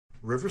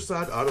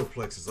Riverside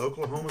Autoplex is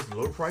Oklahoma's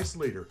low-price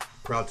leader,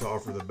 proud to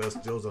offer the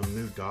best deals on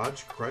new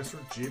Dodge,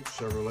 Chrysler, Jeep,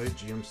 Chevrolet,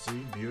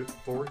 GMC, Buick,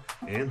 Ford,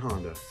 and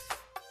Honda.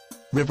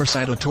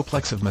 Riverside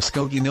Autoplex of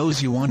Muskogee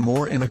knows you want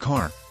more in a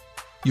car.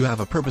 You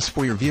have a purpose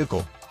for your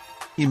vehicle.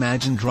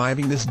 Imagine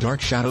driving this dark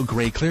shadow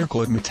gray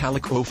clear-coat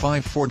metallic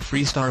 '05 Ford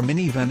Freestar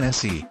minivan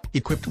SE,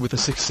 equipped with a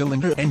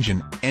 6-cylinder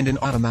engine and an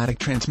automatic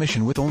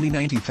transmission with only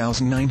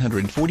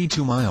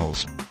 90,942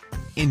 miles.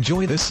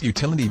 Enjoy this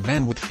utility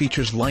van with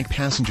features like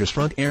passenger's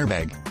front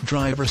airbag,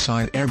 driver's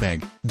side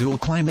airbag, dual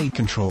climate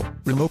control,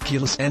 remote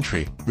keyless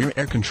entry, rear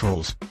air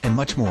controls, and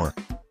much more.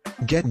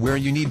 Get where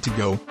you need to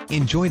go,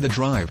 enjoy the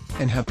drive,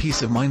 and have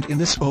peace of mind in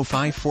this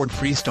 '05 Ford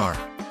Freestar.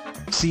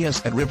 See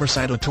us at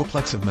Riverside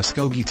Autoplex of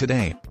Muskogee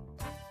today.